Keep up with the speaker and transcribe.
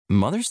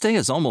Mother's Day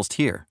is almost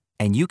here,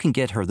 and you can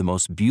get her the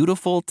most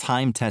beautiful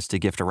time-tested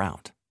gift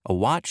around, a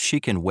watch she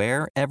can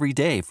wear every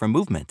day from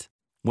Movement.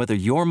 Whether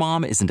your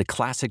mom is into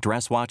classic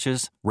dress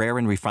watches, rare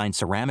and refined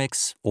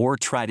ceramics, or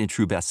tried and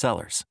true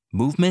bestsellers,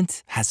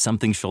 Movement has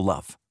something she'll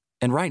love.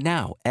 And right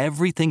now,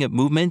 everything at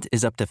Movement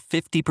is up to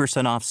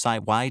 50% off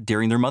site-wide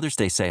during their Mother's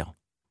Day sale.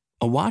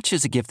 A watch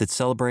is a gift that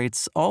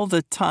celebrates all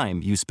the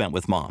time you spent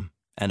with mom,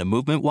 and a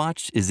Movement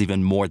watch is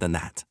even more than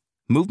that.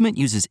 Movement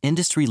uses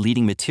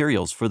industry-leading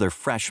materials for their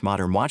fresh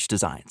modern watch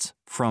designs,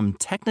 from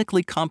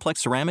technically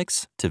complex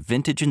ceramics to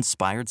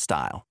vintage-inspired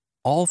style,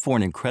 all for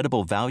an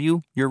incredible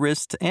value your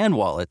wrist and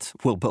wallet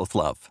will both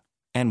love.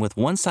 And with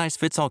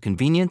one-size-fits-all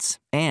convenience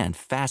and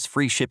fast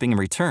free shipping and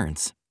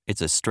returns,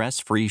 it's a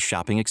stress-free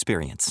shopping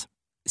experience.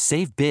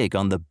 Save big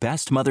on the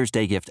best Mother's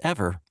Day gift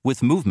ever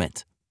with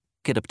Movement.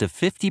 Get up to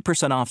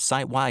 50% off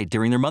site-wide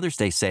during their Mother's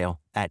Day sale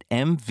at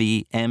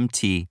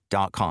mvmt.com.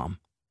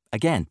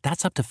 Again,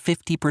 that's up to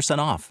 50%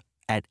 off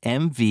at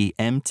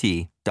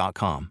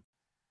mvmt.com.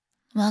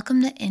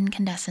 Welcome to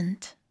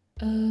Incandescent.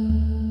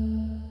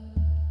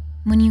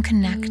 When you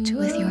connect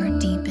with your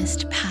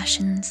deepest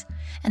passions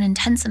and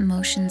intense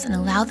emotions and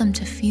allow them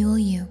to fuel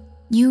you,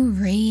 you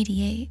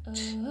radiate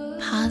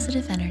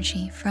positive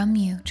energy from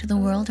you to the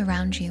world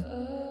around you.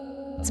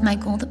 It's my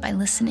goal that by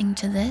listening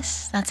to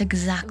this, that's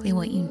exactly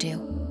what you do.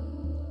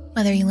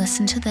 Whether you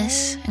listen to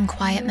this in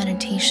quiet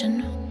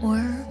meditation or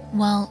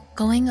while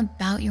going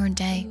about your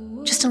day,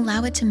 just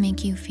allow it to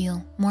make you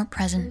feel more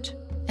present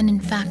and,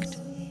 in fact,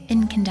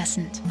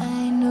 incandescent.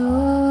 I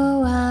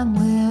know I'm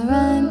where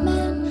I'm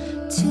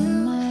meant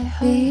to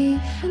be.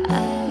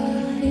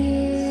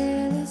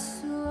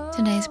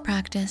 Today's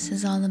practice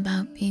is all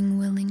about being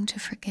willing to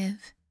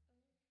forgive.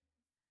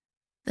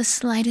 The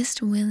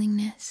slightest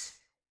willingness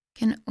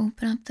can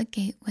open up the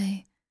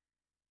gateway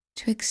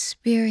to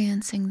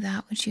experiencing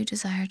that which you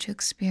desire to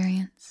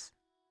experience.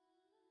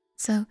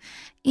 So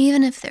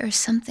even if there is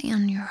something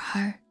on your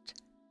heart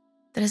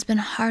that has been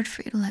hard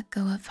for you to let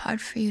go of,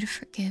 hard for you to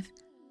forgive,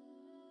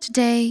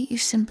 today you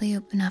simply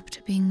open up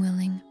to being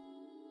willing.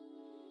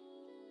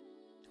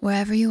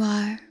 Wherever you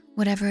are,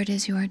 whatever it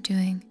is you are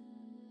doing,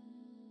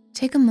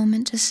 take a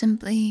moment to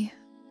simply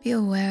be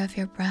aware of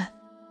your breath.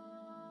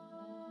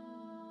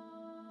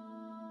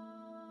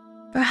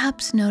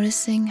 Perhaps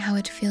noticing how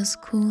it feels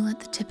cool at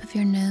the tip of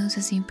your nose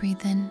as you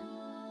breathe in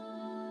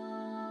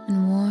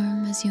and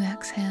warm as you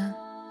exhale.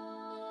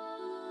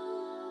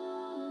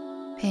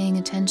 Paying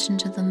attention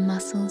to the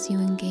muscles you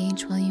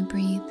engage while you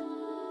breathe.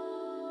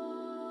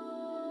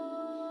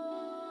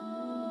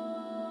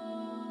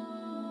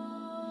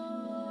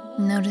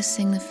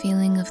 Noticing the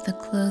feeling of the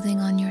clothing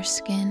on your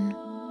skin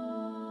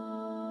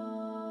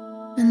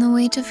and the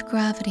weight of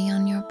gravity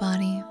on your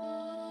body.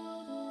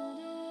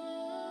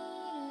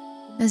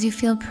 As you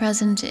feel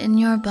present in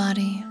your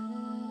body,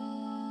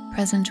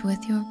 present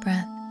with your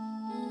breath,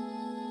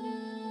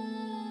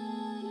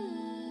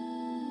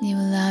 you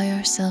allow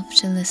yourself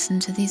to listen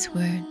to these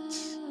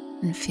words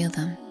and feel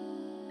them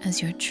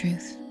as your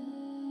truth.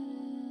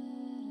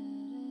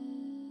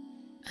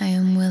 I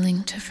am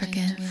willing to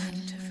forgive.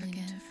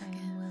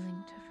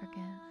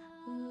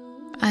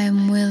 I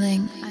am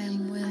willing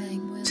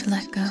to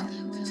let go.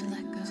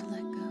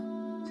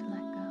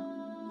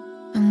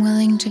 I'm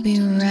willing to be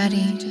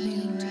ready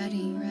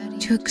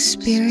to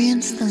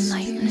experience the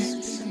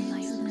lightness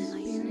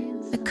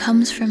that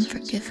comes from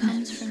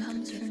forgiveness.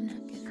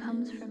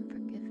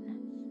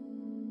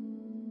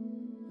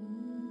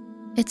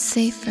 It's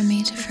safe for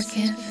me to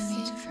forgive.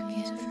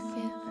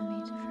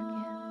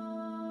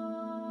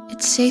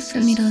 It's safe for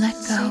me to let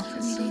go.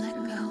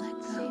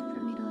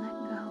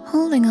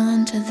 Holding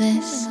on to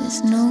this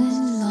is no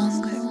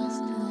longer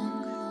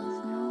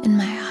in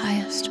my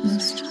highest,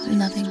 most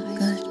loving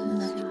good.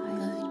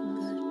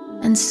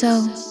 And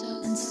so,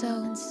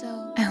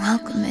 I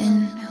welcome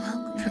in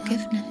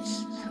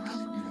forgiveness.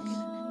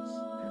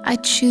 I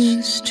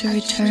choose to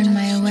return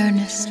my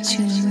awareness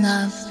to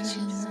love.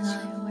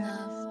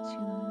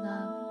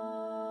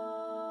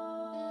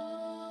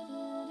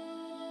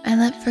 I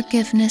let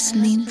forgiveness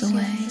lead the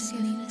way.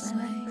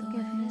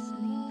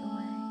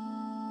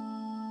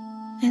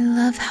 I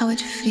love how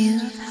it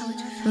feels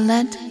to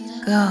let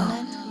go,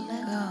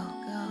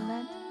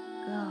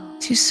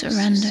 to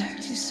surrender.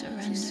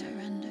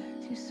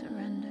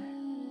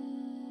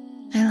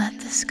 I let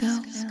this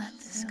go.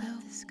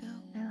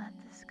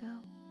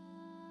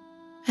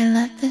 I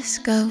let this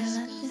go,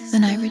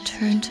 then I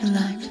return to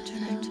love.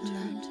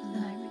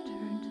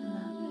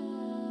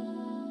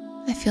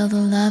 I feel the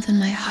love in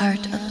my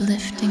heart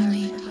uplifting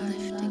me,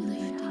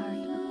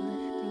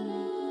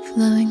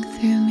 flowing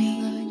through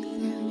me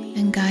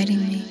and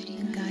guiding me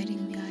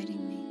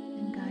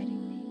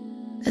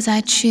as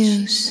I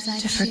choose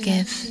to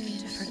forgive.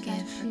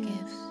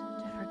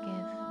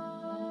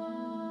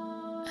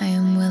 I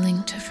am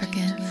willing to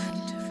forgive.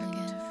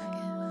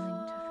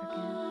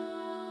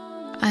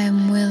 I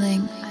am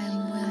willing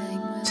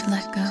to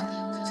let go.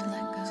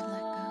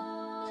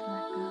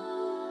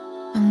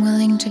 I'm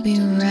willing to be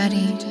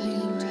ready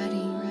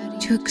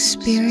to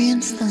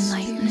experience the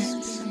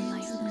lightness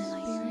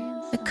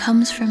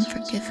comes from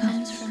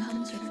forgiveness.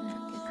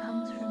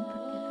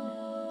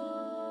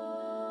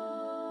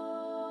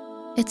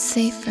 It's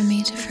safe for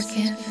me to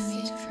forgive.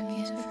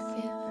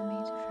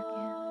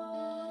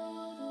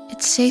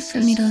 It's safe for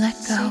me to let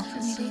go.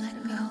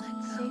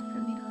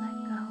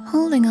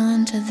 Holding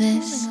on to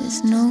this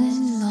is no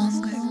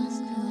longer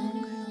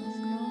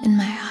in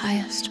my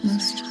highest,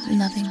 most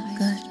loving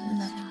good.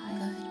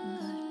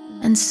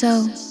 And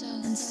so,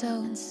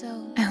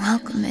 I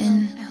welcome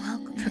in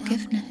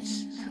forgiveness.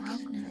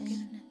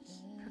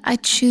 I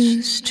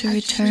choose to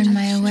return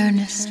my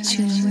awareness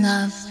to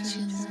love.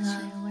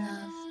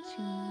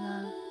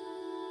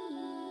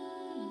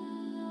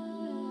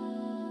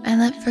 I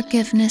let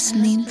forgiveness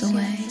lead the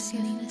way.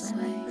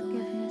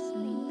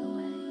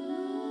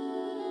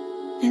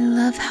 I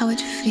love how it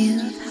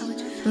feels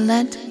to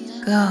let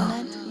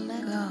go,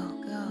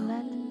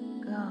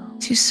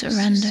 to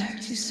surrender.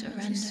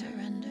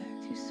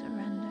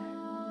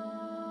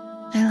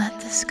 I let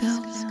this go.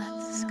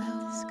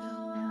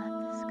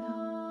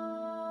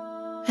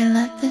 I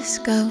let this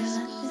go,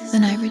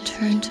 then I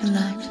return to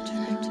love.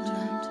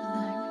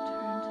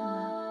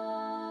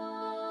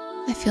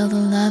 I feel the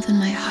love in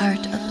my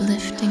heart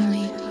uplifting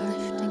me,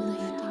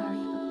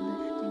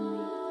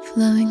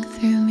 flowing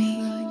through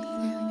me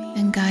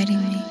and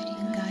guiding me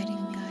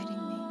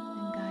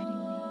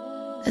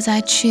as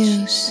I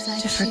choose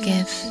to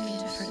forgive.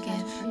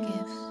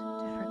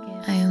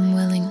 I am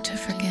willing to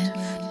forgive.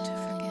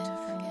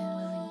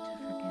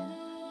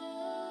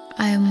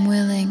 I am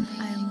willing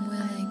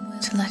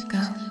to let go.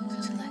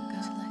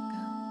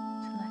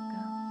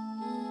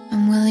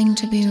 I'm willing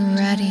to be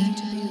ready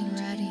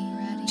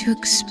to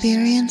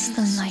experience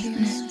the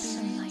lightness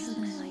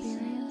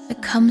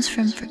that comes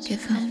from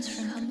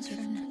forgiveness.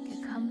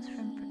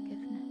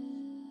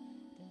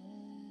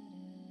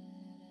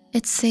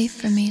 It's safe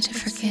for me to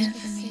forgive.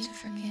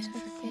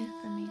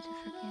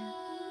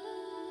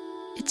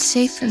 It's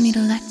safe for me to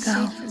let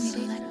go.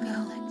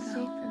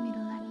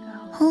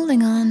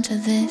 Holding on to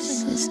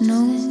this is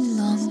no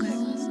longer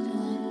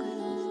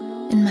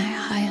in my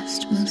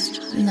highest,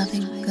 most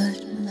loving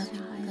good.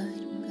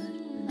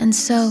 And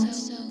so,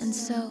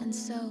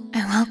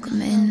 I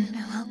welcome in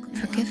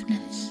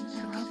forgiveness.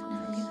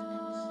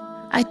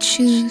 I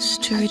choose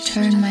to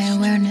return my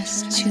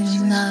awareness to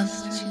love.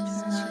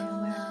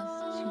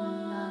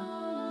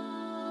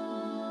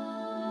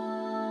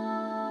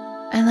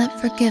 I let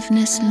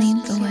forgiveness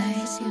lead the way.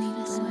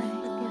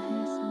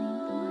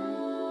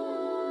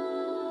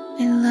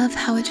 I love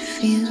how it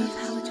feels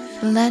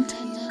to let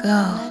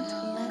go,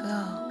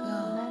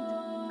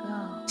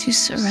 to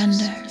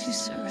surrender.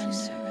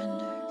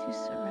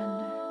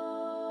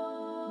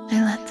 I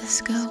let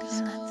this go.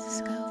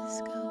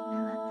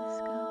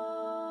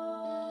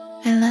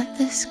 I let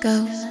this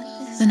go,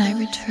 then I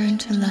return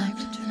to love.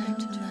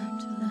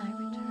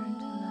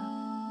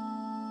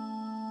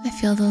 I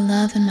feel the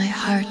love in my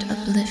heart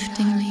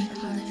uplifting me,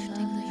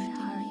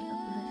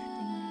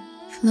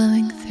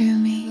 flowing through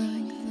me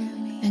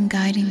and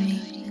guiding me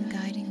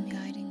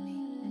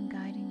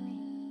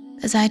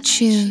as I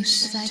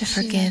choose to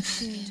forgive.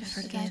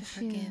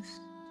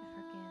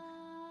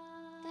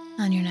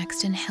 On your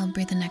next inhale,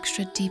 breathe in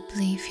extra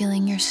deeply,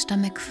 feeling your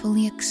stomach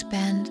fully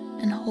expand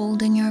and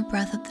holding your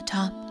breath at the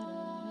top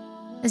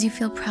as you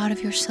feel proud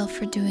of yourself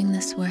for doing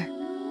this work.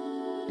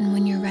 And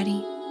when you're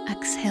ready,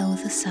 exhale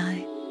with a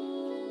sigh.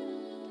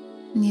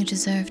 And you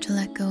deserve to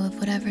let go of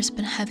whatever's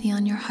been heavy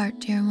on your heart,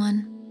 dear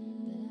one.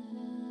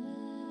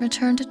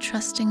 Return to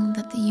trusting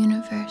that the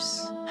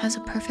universe has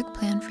a perfect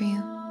plan for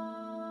you.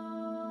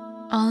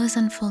 All is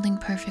unfolding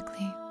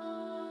perfectly,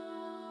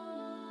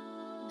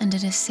 and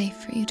it is safe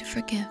for you to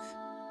forgive.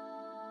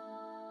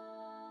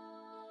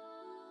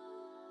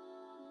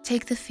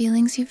 Take the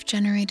feelings you've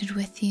generated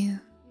with you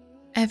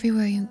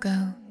everywhere you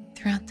go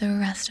throughout the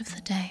rest of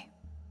the day.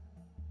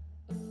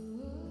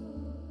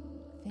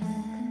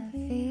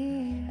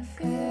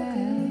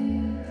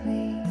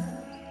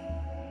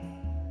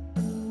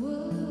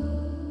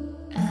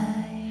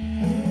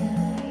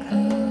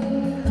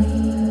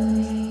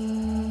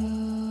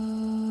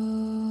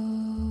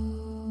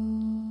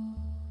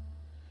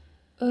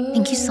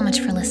 Thank you so much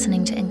for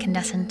listening to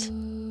Incandescent.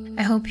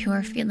 I hope you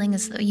are feeling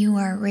as though you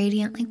are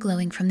radiantly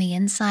glowing from the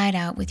inside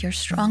out with your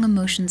strong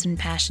emotions and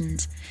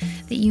passions,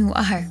 that you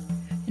are,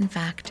 in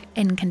fact,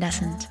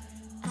 incandescent.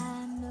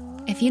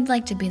 If you'd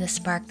like to be the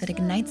spark that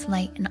ignites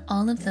light in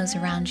all of those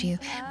around you,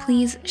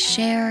 please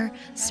share,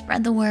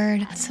 spread the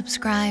word,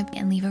 subscribe,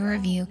 and leave a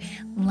review.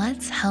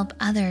 Let's help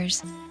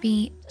others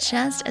be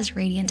just as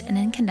radiant and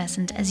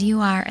incandescent as you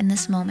are in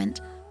this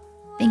moment.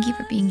 Thank you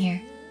for being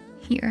here.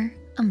 You're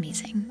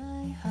amazing.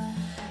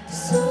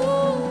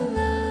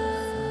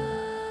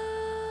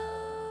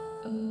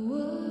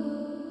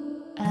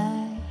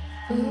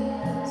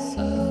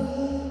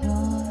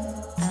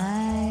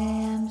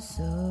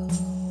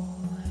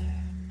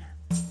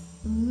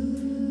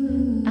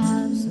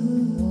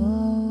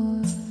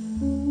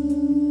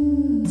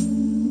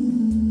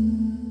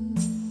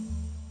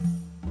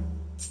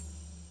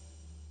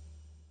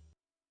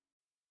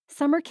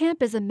 Summer camp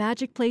Camp is a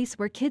magic place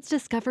where kids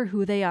discover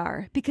who they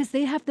are because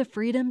they have the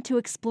freedom to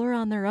explore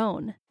on their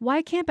own.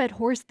 Y Camp at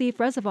Horse Thief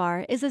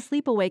Reservoir is a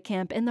sleepaway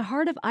camp in the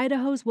heart of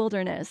Idaho's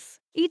wilderness.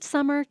 Each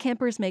summer,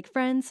 campers make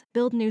friends,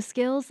 build new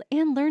skills,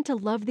 and learn to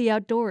love the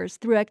outdoors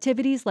through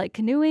activities like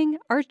canoeing,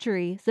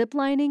 archery,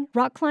 ziplining,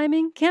 rock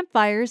climbing,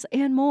 campfires,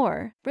 and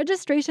more.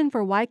 Registration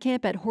for Y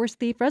Camp at Horse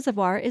Thief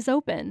Reservoir is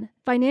open.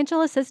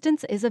 Financial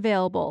assistance is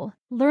available.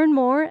 Learn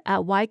more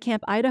at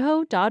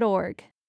ycampidaho.org.